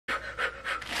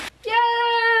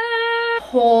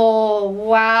Oh,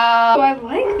 wow. Oh, I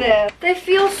like this. They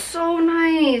feel so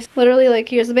nice. Literally, like,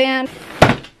 here's the band.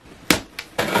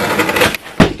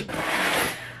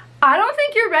 I don't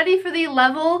think you're ready for the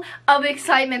level of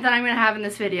excitement that I'm gonna have in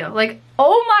this video. Like,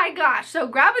 oh my gosh. So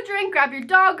grab a drink, grab your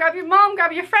dog, grab your mom,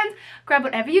 grab your friends, grab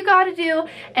whatever you gotta do,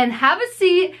 and have a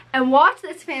seat and watch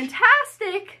this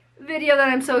fantastic video that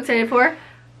I'm so excited for.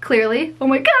 Clearly. Oh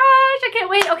my gosh, I can't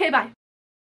wait. Okay, bye.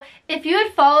 If you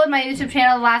had followed my YouTube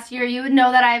channel last year, you would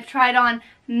know that I've tried on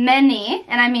many,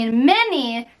 and I mean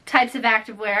many, types of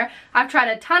activewear. I've tried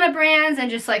a ton of brands and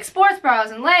just like sports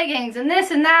bras and leggings and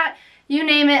this and that. You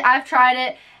name it, I've tried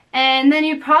it. And then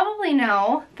you probably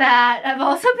know that I've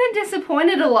also been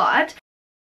disappointed a lot.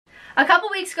 A couple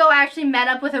weeks ago, I actually met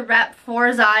up with a rep for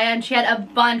Zyia, and she had a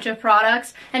bunch of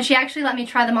products, and she actually let me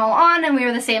try them all on, and we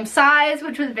were the same size,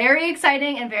 which was very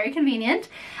exciting and very convenient.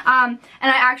 And I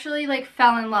actually like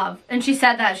fell in love. And she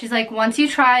said that. She's like, once you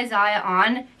try Zyia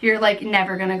on, you're like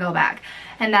never gonna go back.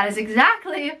 And that is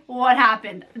exactly what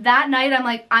happened. That night, I'm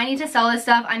like, I need to sell this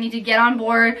stuff. I need to get on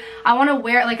board. I want to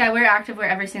wear, like, I wear activewear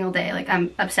every single day. Like,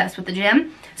 I'm obsessed with the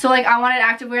gym. So, like, I wanted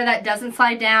activewear that doesn't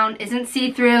slide down, isn't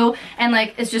see-through, and,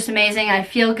 like, it's just amazing. I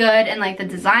feel good, and, like, the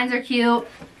designs are cute.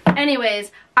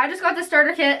 Anyways, I just got the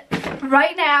starter kit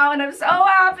right now, and I'm so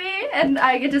happy. And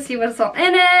I get to see what's all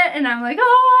in it, and I'm like,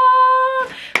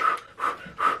 oh.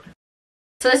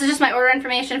 So this is just my order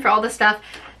information for all the stuff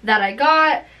that I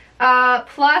got.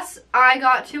 Plus, I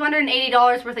got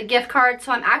 $280 worth of gift cards,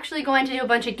 so I'm actually going to do a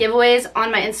bunch of giveaways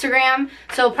on my Instagram.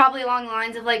 So probably along the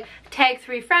lines of like, tag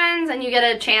 3 friends and you get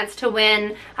a chance to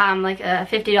win like a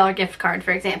 $50 gift card, for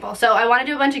example. So I want to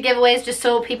do a bunch of giveaways just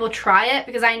so people try it,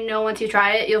 because I know once you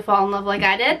try it, you'll fall in love like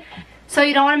I did. So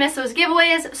you don't want to miss those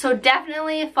giveaways, so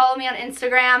definitely follow me on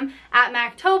Instagram at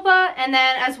Mactopa, and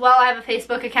then as well I have a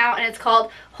Facebook account and it's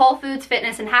called Whole Foods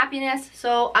Fitness and Happiness,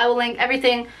 so I will link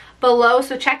everything below,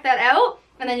 so check that out,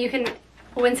 and then you can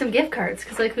win some gift cards,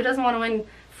 because like who doesn't want to win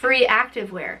free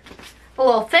activewear? A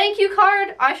little thank you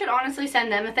card. I should honestly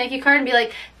send them a thank you card and be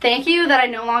like, thank you that I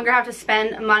no longer have to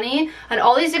spend money at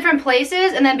all these different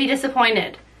places and then be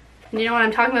disappointed. And you know what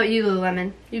I'm talking about, you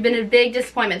Lululemon. You've been a big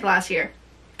disappointment last year.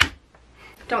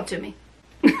 Don't sue me.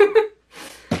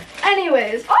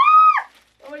 Anyways. Ah!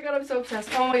 Oh my god, I'm so obsessed.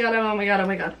 Oh my god, oh my god, oh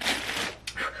my god.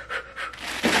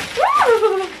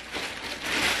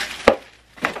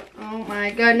 Oh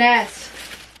my goodness.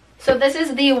 So this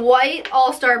is the white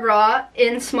all-star bra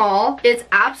in small. It's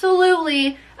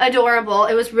absolutely adorable.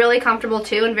 It was really comfortable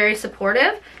too and very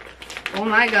supportive. Oh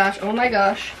my gosh, oh my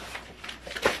gosh.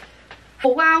 Oh,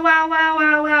 wow, wow, wow,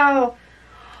 wow, wow.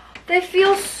 They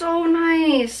feel so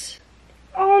nice.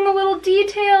 Oh, and the little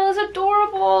detail is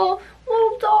adorable.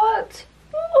 Little dots.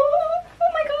 Oh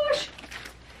my gosh.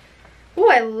 Oh,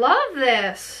 I love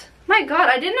this. My god,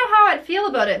 I didn't know how I'd feel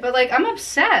about it, but like, I'm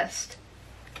obsessed.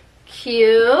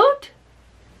 Cute.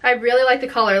 I really like the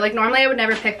color. Like, normally I would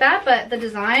never pick that, but the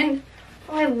design,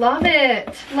 oh, I love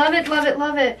it. Love it, love it,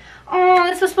 love it. Oh,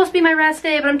 this was supposed to be my rest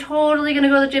day, but I'm totally gonna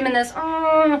go to the gym in this.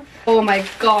 Oh my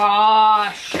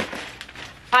gosh.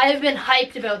 I've been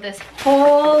hyped about this.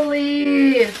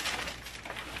 Holy.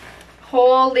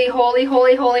 Holy, holy,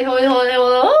 holy, holy, holy, holy, holy.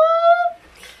 Oh,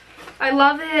 I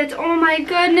love it. Oh my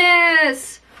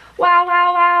goodness. Wow,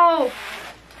 wow, wow.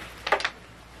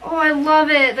 Oh, I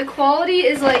love it. The quality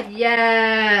is like,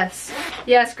 yes.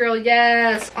 Yes, girl,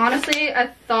 yes. Honestly, I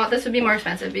thought this would be more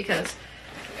expensive because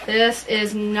this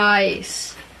is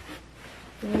nice.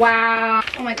 Wow.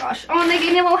 Oh my gosh. Oh, and they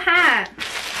gave me a little hat.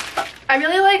 I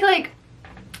really like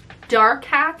dark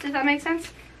hats, if that makes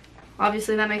sense.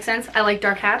 Obviously that makes sense. I like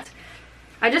dark hats.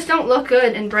 I just don't look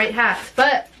good in bright hats,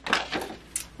 but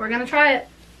we're gonna try it.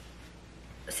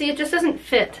 See, it just doesn't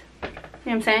fit. You know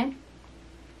what I'm saying?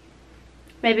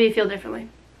 Maybe you feel differently.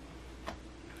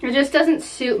 It just doesn't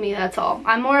suit me, that's all.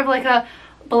 I'm more of like a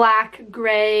black,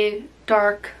 gray,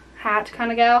 dark hat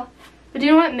kind of gal. But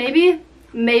you know what? Maybe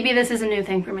this is a new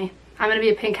thing for me. I'm gonna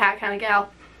be a pink hat kind of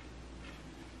gal.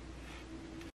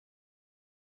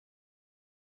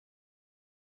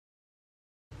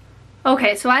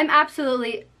 Okay, so I'm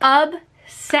absolutely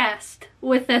obsessed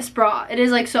with this bra. It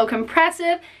is like so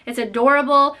compressive, it's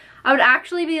adorable. I would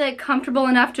actually be like comfortable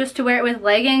enough just to wear it with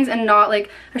leggings and not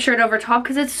like a shirt over top,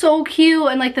 because it's so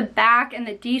cute, and like the back and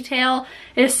the detail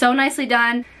is so nicely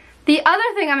done. The other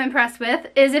thing I'm impressed with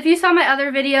is, if you saw my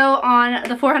other video on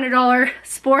the $400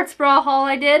 sports bra haul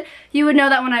I did, you would know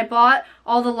that when I bought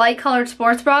all the light colored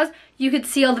sports bras, you could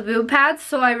see all the boob pads,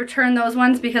 so I returned those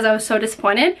ones because I was so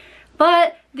disappointed.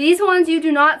 But these ones, you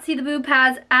do not see the boob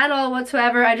pads at all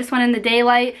whatsoever. I just went in the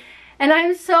daylight, and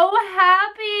I'm so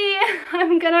happy.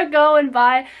 I'm gonna go and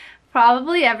buy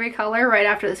probably every color right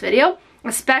after this video.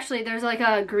 Especially there's like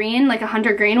a green, like a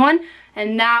hunter green one.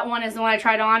 And that one is the one I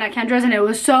tried on at Kendra's and it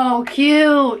was so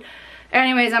cute.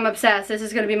 Anyways, I'm obsessed. This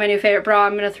is going to be my new favorite bra.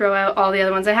 I'm going to throw out all the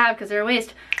other ones I have because they're a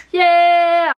waste.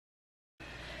 Yeah!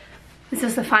 This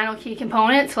is the final key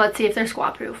component, so let's see if they're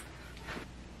squat proof.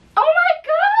 Oh my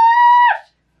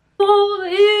gosh!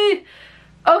 Holy!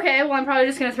 Okay, well I'm probably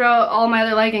just going to throw out all my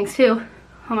other leggings too.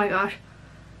 Oh my gosh.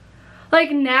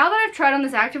 Like now that I've tried on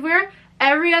this activewear,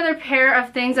 every other pair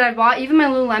of things that I bought, even my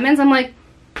Lululemons, I'm like,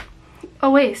 a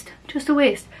waste. Just a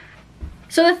waste.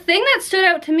 So the thing that stood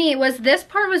out to me was this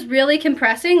part was really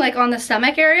compressing, like on the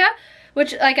stomach area,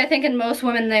 which like I think in most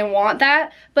women they want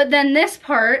that. But then this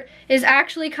part is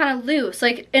actually kind of loose,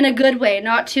 like in a good way,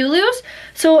 not too loose.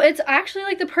 So it's actually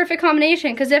like the perfect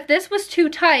combination, because if this was too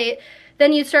tight,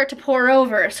 then you'd start to pour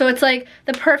over. So it's like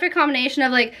the perfect combination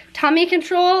of like tummy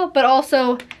control, but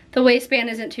also the waistband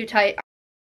isn't too tight.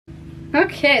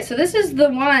 Okay, so this is the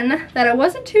one that I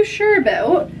wasn't too sure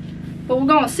about, but we're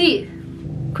gonna see.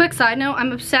 Quick side note,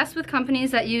 I'm obsessed with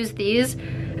companies that use these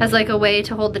as like a way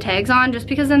to hold the tags on, just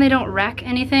because then they don't wreck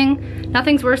anything.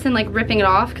 Nothing's worse than like ripping it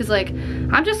off, because like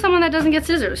I'm just someone that doesn't get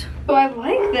scissors. Oh, I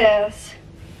like this.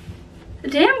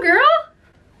 Damn girl,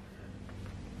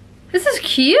 this is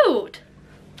cute.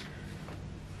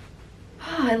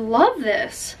 Oh, I love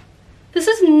this. This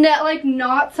is like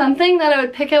not something that I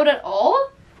would pick out at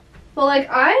all, but like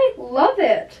I love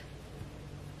it.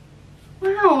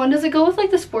 Wow, and does it go with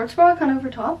like the sports bra kind of over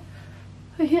top?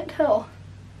 I can't tell.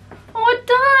 Oh, it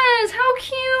does! How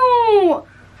cute!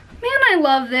 Man, I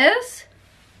love this.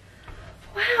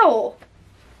 Wow.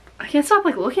 I can't stop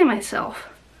like looking at myself.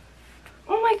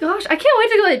 Oh my gosh, I can't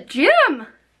wait to go to the gym.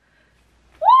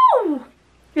 Woo!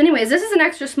 Anyways, this is an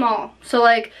extra small, so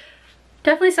like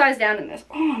definitely size down in this.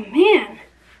 Oh man.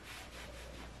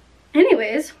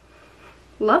 Anyways,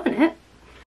 loving it.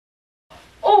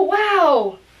 Oh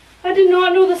wow! I did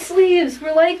not know the sleeves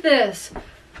were like this.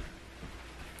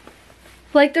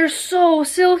 Like they're so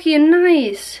silky and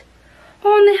nice.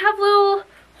 Oh, and they have little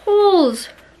holes.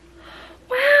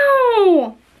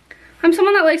 Wow. I'm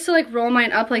someone that likes to like roll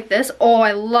mine up like this. Oh,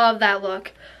 I love that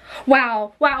look.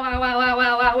 Wow. Wow, wow, wow, wow,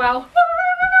 wow, wow, wow.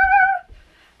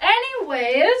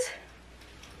 Anyways.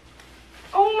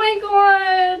 Oh my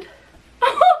god.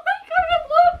 Oh my god,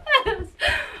 I love this.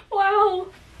 Wow.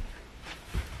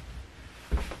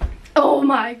 Oh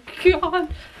my god.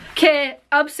 Okay,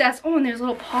 obsessed. Oh, and there's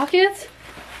little pockets.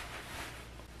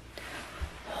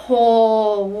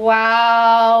 Oh,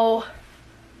 wow.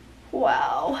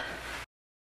 Wow.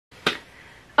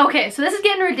 Okay, so this is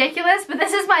getting ridiculous, but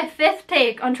this is my 5th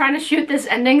take on trying to shoot this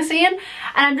ending scene, and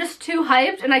I'm just too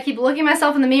hyped, and I keep looking at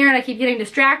myself in the mirror, and I keep getting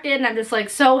distracted, and I'm just like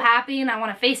so happy, and I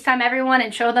want to FaceTime everyone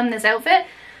and show them this outfit.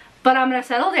 But I'm going to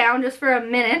settle down just for a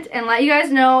minute and let you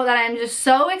guys know that I'm just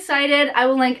so excited. I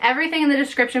will link everything in the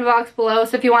description box below,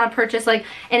 so if you want to purchase like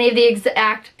any of the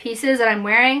exact pieces that I'm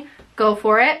wearing, go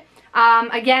for it.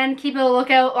 Again, keep a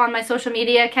lookout on my social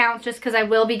media accounts, just because I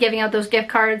will be giving out those gift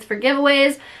cards for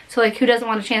giveaways. So like, who doesn't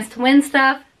want a chance to win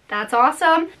stuff? That's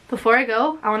awesome. Before I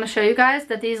go, I want to show you guys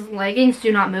that these leggings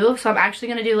do not move. So I'm actually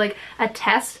going to do like a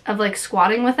test of like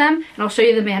squatting with them, and I'll show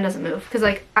you the band doesn't move, because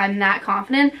like I'm that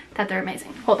confident that they're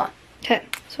amazing. Hold on. Okay,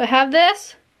 so I have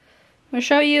this. I'm going to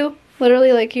show you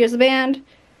literally like here's the band.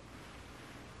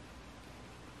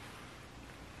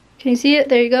 Can you see it?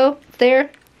 There you go. It's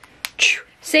there.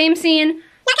 Same scene.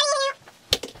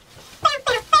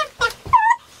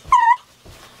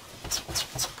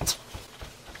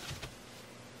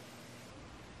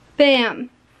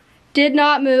 Bam. Did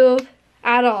not move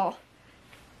at all.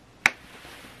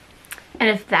 And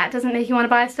if that doesn't make you want to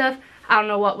buy stuff, I don't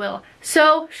know what will.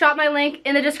 So shop my link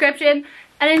in the description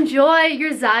and enjoy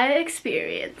your Zyia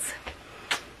experience.